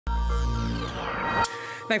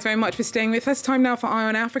Thanks very much for staying with us. Time now for Eye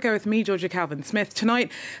on Africa with me, Georgia Calvin-Smith.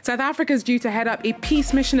 Tonight, South Africa is due to head up a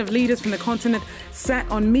peace mission of leaders from the continent set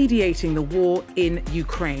on mediating the war in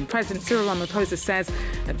Ukraine. President Cyril Ramaphosa says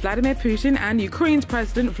that Vladimir Putin and Ukraine's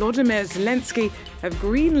President Volodymyr Zelensky have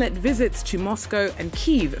greenlit visits to Moscow and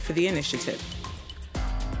Kyiv for the initiative.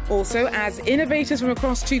 Also, as innovators from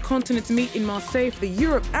across two continents meet in Marseille for the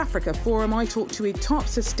Europe-Africa Forum, I talk to a top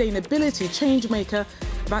sustainability changemaker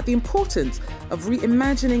about the importance of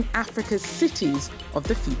reimagining Africa's cities of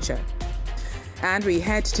the future. And we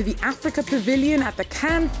head to the Africa Pavilion at the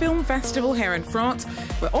Cannes Film Festival here in France,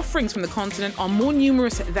 where offerings from the continent are more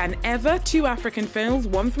numerous than ever. Two African films,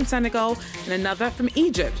 one from Senegal and another from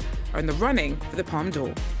Egypt, are in the running for the Palme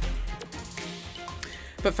d'Or.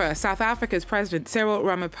 But first, South Africa's President Cyril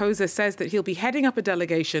Ramaphosa says that he'll be heading up a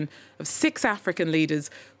delegation of 6 African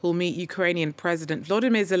leaders who will meet Ukrainian President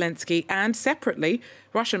Volodymyr Zelensky and, separately,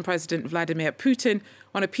 Russian President Vladimir Putin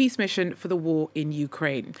on a peace mission for the war in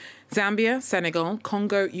Ukraine. Zambia, Senegal,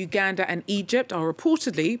 Congo, Uganda and Egypt are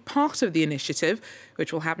reportedly part of the initiative,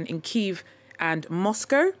 which will happen in Kyiv and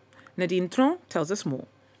Moscow. Nadine Tron tells us more.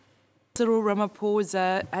 Cyril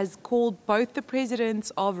Ramaphosa has called both the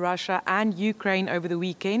presidents of Russia and Ukraine over the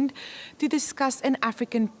weekend to discuss an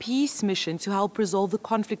African peace mission to help resolve the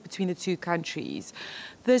conflict between the two countries.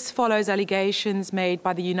 This follows allegations made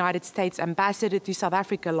by the United States ambassador to South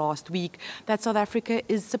Africa last week that South Africa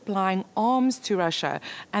is supplying arms to Russia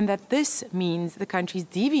and that this means the country is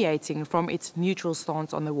deviating from its neutral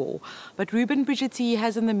stance on the war. But Ruben Brigitte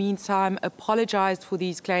has in the meantime apologized for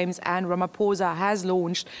these claims, and Ramaphosa has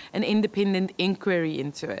launched an independent inquiry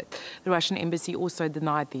into it. The Russian embassy also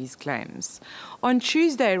denied these claims. On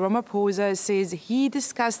Tuesday, Ramaphosa says he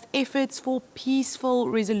discussed efforts for peaceful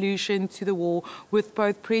resolution to the war with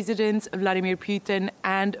both Presidents Vladimir Putin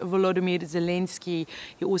and Volodymyr Zelensky.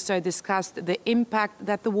 He also discussed the impact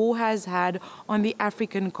that the war has had on the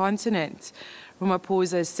African continent.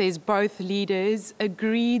 Ramaphosa says both leaders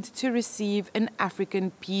agreed to receive an African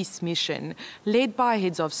peace mission led by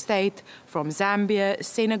heads of state from Zambia,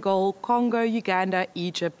 Senegal, Congo, Uganda,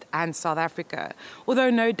 Egypt and South Africa. Although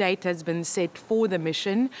no date has been set for the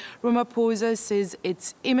mission, Ramaphosa says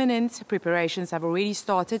it's imminent, preparations have already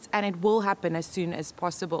started and it will happen as soon as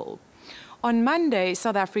possible. On Monday,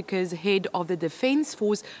 South Africa's head of the Defence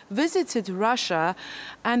Force visited Russia,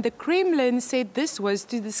 and the Kremlin said this was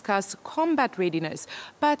to discuss combat readiness.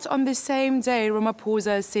 But on the same day,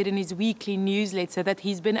 Ramaphosa said in his weekly newsletter that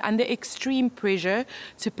he's been under extreme pressure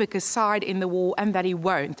to pick a side in the war and that he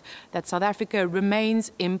won't, that South Africa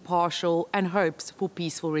remains impartial and hopes for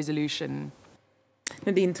peaceful resolution.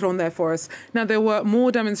 Nadine Tron there for us. Now, there were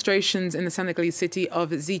more demonstrations in the Senegalese city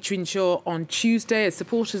of Ziguinchor on Tuesday as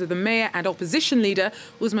supporters of the mayor and opposition leader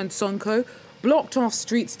Ousmane Sonko blocked off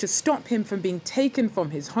streets to stop him from being taken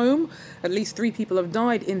from his home. At least 3 people have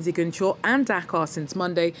died in Ziguinchor and Dakar since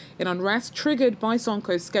Monday in unrest triggered by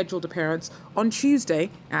Sonko's scheduled appearance on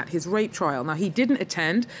Tuesday at his rape trial. Now, he didn't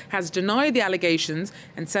attend, has denied the allegations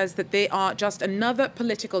and says that they are just another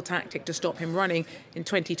political tactic to stop him running in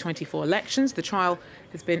 2024 elections. The trial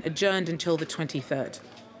has been adjourned until the 23rd.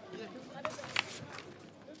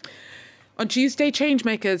 On Tuesday,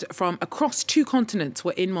 changemakers from across 2 continents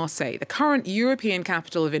were in Marseille, the current European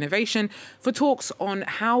capital of innovation, for talks on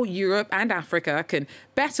how Europe and Africa can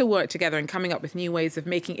better work together in coming up with new ways of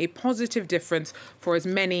making a positive difference for as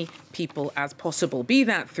many people as possible, be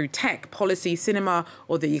that through tech, policy, cinema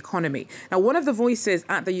or the economy. Now, one of the voices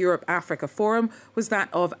at the Europe-Africa Forum was that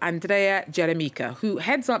of Andrea Jeremica, who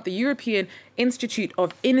heads up the European Institute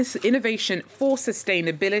of Innovation for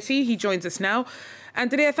Sustainability. He joins us now.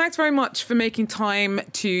 Andrea, thanks very much for making time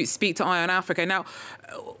to speak to Eye on Africa. Now,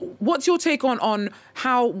 what's your take on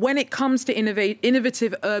how, when it comes to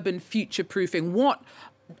innovative urban future-proofing, what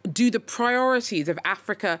do the priorities of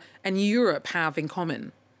Africa and Europe have in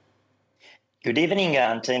common? Good evening,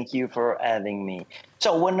 and thank you for having me.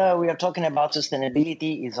 So when we are talking about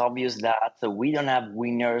sustainability, it's obvious that we don't have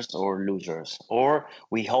winners or losers, or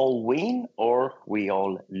we all win or we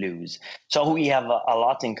all lose. So we have a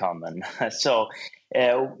lot in common. So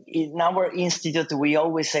in our institute, we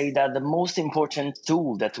always say that the most important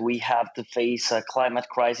tool that we have to face a climate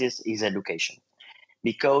crisis is education.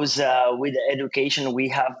 Because with education, we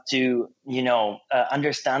have to,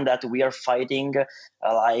 understand that we are fighting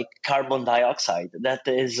like carbon dioxide. That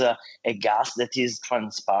is a gas that is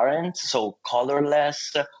transparent, so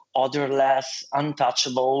colorless, odorless,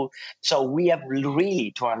 untouchable. So we have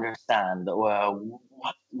really to understand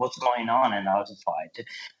what's going on and how to fight.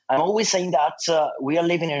 I'm always saying that we are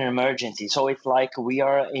living in an emergency. So it's like we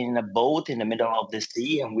are in a boat in the middle of the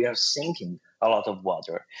sea and we are sinking a lot of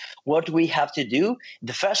water. What we have to do,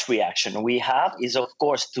 the first reaction we have is, of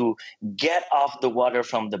course, to get off the water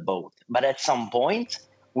from the boat. But at some point,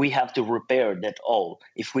 we have to repair that hull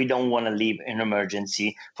if we don't want to live in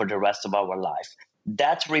emergency for the rest of our life.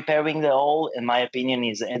 That repairing the hull, in my opinion,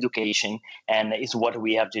 is education, and is what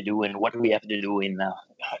we have to do, and what we have to do in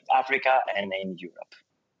Africa and in Europe.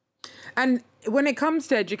 And when it comes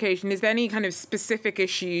to education, is there any kind of specific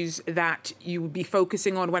issues that you would be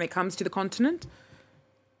focusing on when it comes to the continent?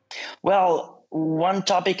 Well, one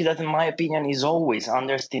topic that, in my opinion, is always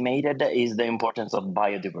underestimated is the importance of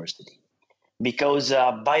biodiversity. Because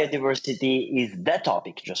biodiversity is that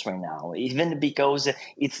topic just right now, even because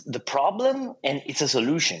it's the problem and it's a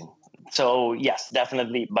solution. So yes,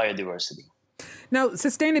 definitely biodiversity. Now,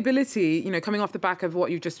 sustainability, coming off the back of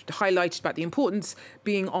what you just highlighted about the importance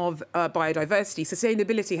being of biodiversity,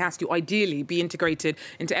 sustainability has to ideally be integrated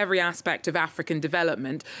into every aspect of African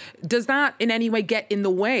development. Does that in any way get in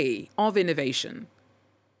the way of innovation?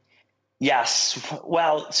 Yes.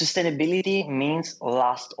 Well, sustainability means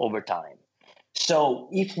last over time. So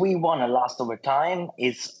if we want to last over time,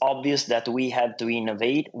 it's obvious that we have to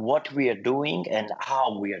innovate what we are doing and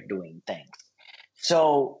how we are doing things.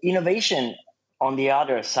 So innovation, on the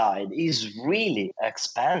other side, is really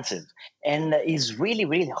expensive and is really,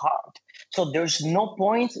 really hard. So there's no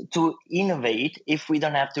point to innovate if we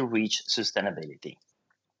don't have to reach sustainability.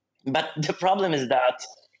 But the problem is that,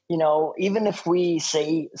 even if we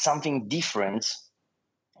say something different,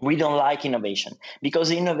 we don't like innovation because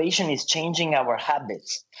innovation is changing our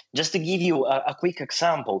habits. Just to give you a quick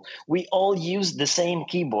example, we all use the same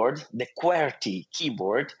keyboard, the QWERTY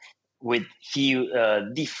keyboard, with few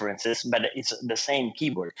differences, but it's the same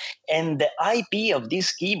keyboard. And the IP of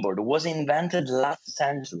this keyboard was invented last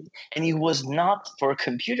century. And it was not for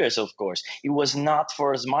computers, of course. It was not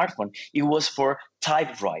for a smartphone. It was for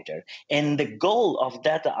typewriter. And the goal of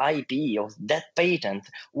that IP, of that patent,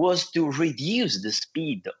 was to reduce the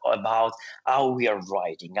speed about how we are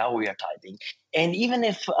writing, how we are typing. And even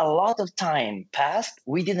if a lot of time passed,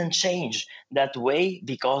 we didn't change that way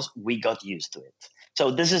because we got used to it. So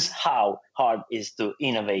this is how hard it is to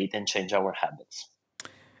innovate and change our habits.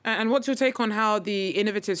 And what's your take on how the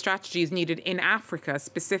innovative strategies needed in Africa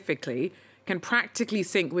specifically can practically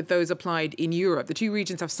sync with those applied in Europe? The two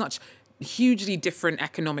regions have such hugely different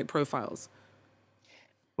economic profiles.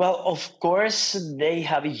 Well, of course, they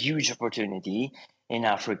have a huge opportunity in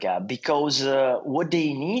Africa because what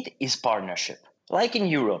they need is partnership. Like in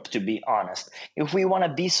Europe, to be honest, if we want to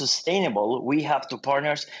be sustainable, we have to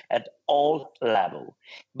partner at all levels.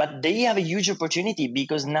 But they have a huge opportunity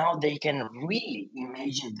because now they can really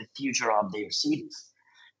imagine the future of their cities.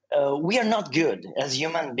 We are not good as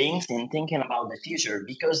human beings in thinking about the future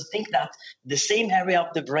because think that the same area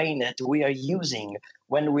of the brain that we are using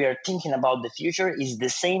when we are thinking about the future is the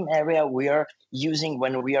same area we are using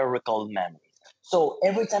when we are recalling memories. So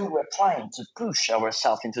every time we're trying to push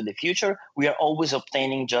ourselves into the future, we are always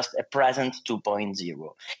obtaining just a present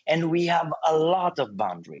 2.0. And we have a lot of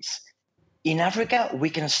boundaries. In Africa, we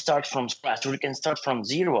can start from scratch. We can start from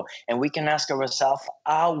zero. And we can ask ourselves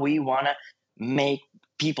how we want to make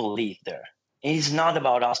people live there. It's not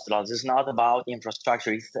about hospitals. It's not about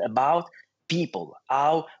infrastructure. It's about people,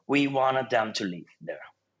 how we want them to live there.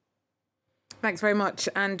 Thanks very much.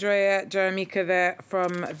 Andrea Jeremica there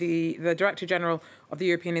from the Director General of the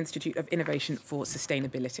European Institute of Innovation for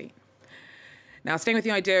Sustainability. Now, staying with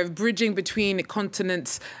the idea of bridging between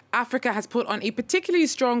continents, Africa has put on a particularly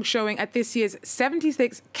strong showing at this year's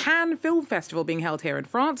 76th Cannes Film Festival being held here in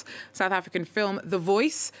France. South African film The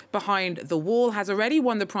Voice, Behind the Wall, has already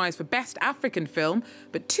won the prize for Best African Film,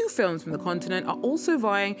 but two films from the continent are also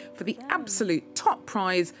vying for the absolute top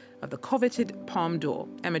prize of the coveted Palme d'Or.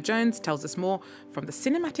 Emma Jones tells us more from the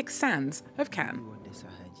cinematic sands of Cannes.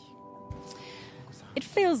 It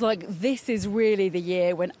feels like this is really the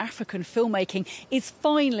year when African filmmaking is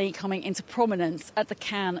finally coming into prominence at the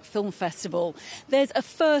Cannes Film Festival. There's a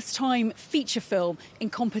first-time feature film in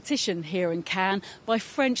competition here in Cannes by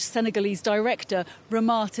French-Senegalese director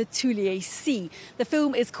Ramata Toulier-Sy. The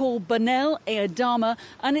film is called Bonel et Adama,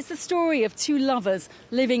 and it's the story of two lovers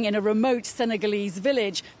living in a remote Senegalese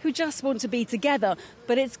village who just want to be together,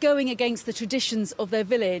 but it's going against the traditions of their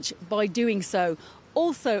village by doing so.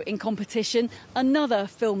 Also in competition, another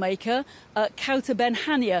filmmaker, Kouta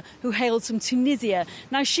Benhania, who hails from Tunisia.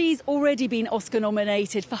 Now, she's already been Oscar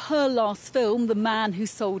nominated for her last film, The Man Who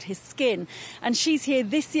Sold His Skin. And she's here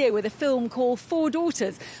this year with a film called 4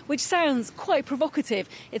 Daughters, which sounds quite provocative.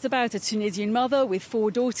 It's about a Tunisian mother with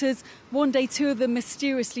 4 daughters. One day, 2 of them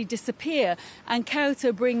mysteriously disappear, and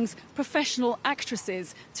Kouta brings professional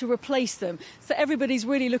actresses to replace them. So everybody's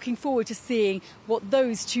really looking forward to seeing what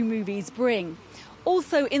those 2 movies bring.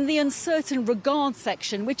 Also in the uncertain regard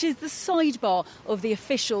section, which is the sidebar of the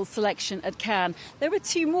official selection at Cannes, there are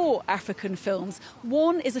 2 more African films.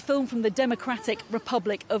 One is a film from the Democratic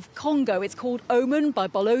Republic of Congo. It's called Omen by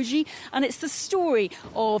Bologi, and it's the story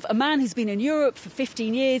of a man who's been in Europe for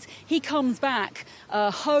 15 years. He comes back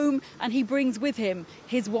home and he brings with him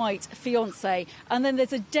his white fiancée. And then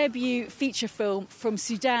there's a debut feature film from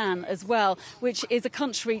Sudan as well, which is a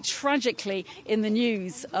country tragically in the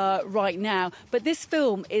news right now. But this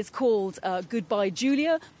film is called Goodbye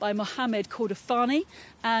Julia by Mohamed Kordofani,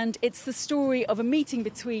 and it's the story of a meeting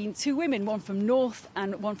between 2 women, one from North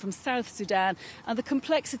and one from South Sudan, and the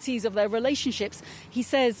complexities of their relationships. He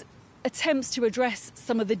says attempts to address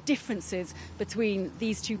some of the differences between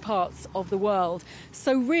these 2 parts of the world.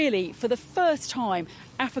 So really, for the first time,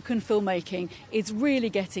 African filmmaking is really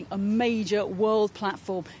getting a major world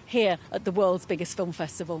platform here at the world's biggest film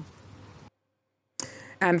festival.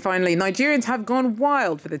 And finally, Nigerians have gone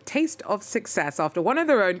wild for the taste of success after one of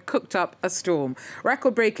their own cooked up a storm.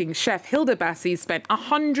 Record-breaking chef Hilda Bassi spent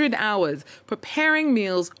 100 hours preparing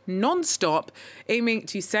meals non-stop, aiming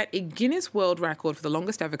to set a Guinness World Record for the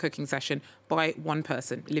longest ever cooking session by one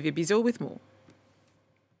person. Olivia Bizot with more.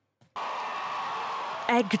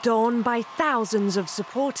 Egged on by thousands of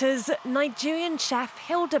supporters, Nigerian chef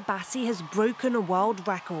Hilda Bassi has broken a world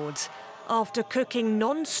record after cooking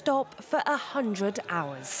non-stop for 100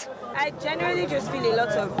 hours. I genuinely just feel a lot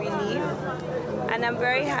of relief, and I'm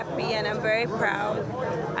very happy and I'm very proud.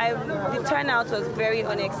 The turnout was very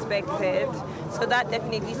unexpected, so that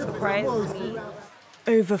definitely surprised me.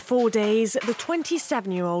 Over 4 days, the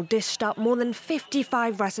 27-year-old dished up more than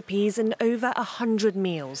 55 recipes and over 100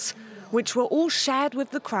 meals, which were all shared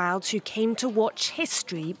with the crowds who came to watch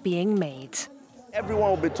history being made. Everyone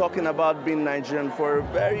will be talking about being Nigerian for a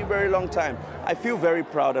very, very long time. I feel very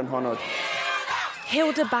proud and honored.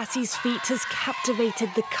 Hilda Bassi's feat has captivated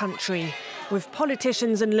the country, with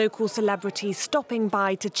politicians and local celebrities stopping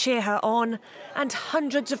by to cheer her on and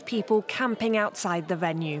hundreds of people camping outside the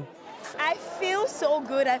venue. I feel so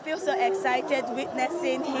good. I feel so excited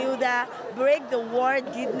witnessing Hilda break the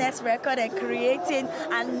world Guinness record and creating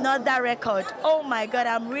another record. Oh my God,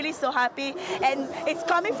 I'm really so happy. And it's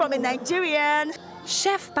coming from a Nigerian.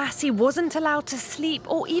 Chef Bassi wasn't allowed to sleep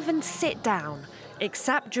or even sit down,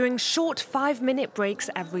 except during short 5-minute breaks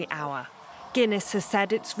every hour. Guinness has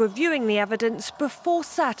said it's reviewing the evidence before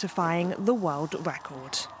certifying the world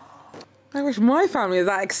record. I wish my family was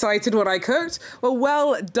that excited when I cooked.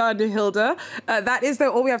 Well done, Hilda. That is, though,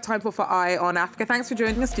 all we have time for Eye on Africa. Thanks for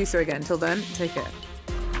joining us. Do so again. Till then, take care.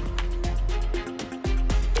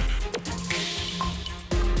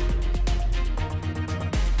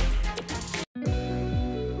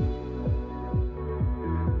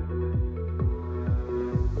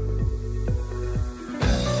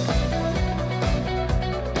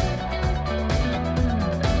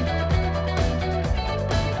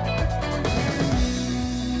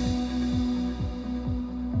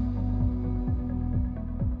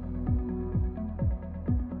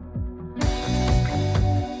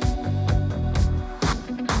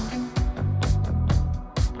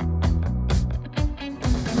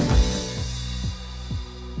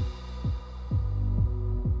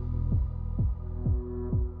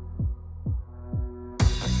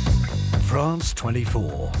 France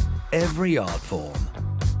 24. Every art form.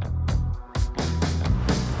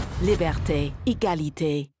 Liberté,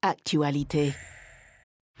 égalité, actualité.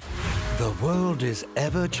 The world is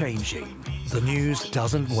ever changing. The news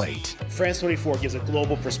doesn't wait. France 24 gives a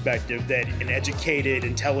global perspective that an educated,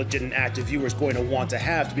 intelligent, and active viewer is going to want to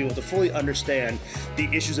have to be able to fully understand the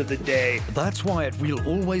issues of the day. That's why it will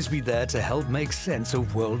always be there to help make sense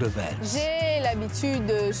of world events. J'ai l'habitude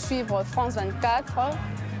de suivre France 24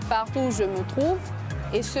 partout où je me trouve,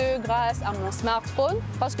 et ce grâce à mon smartphone,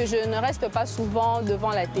 parce que je ne reste pas souvent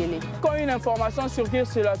devant la télé. Quand une information circule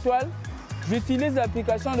sur la toile, j'utilise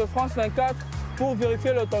l'application de France 24 pour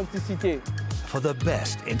vérifier l'authenticité. For the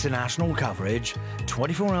best international coverage,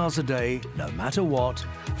 24 hours a day, no matter what,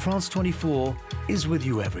 France 24 is with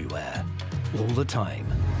you everywhere, all the time.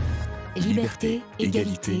 Liberté,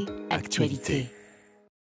 égalité, actualité.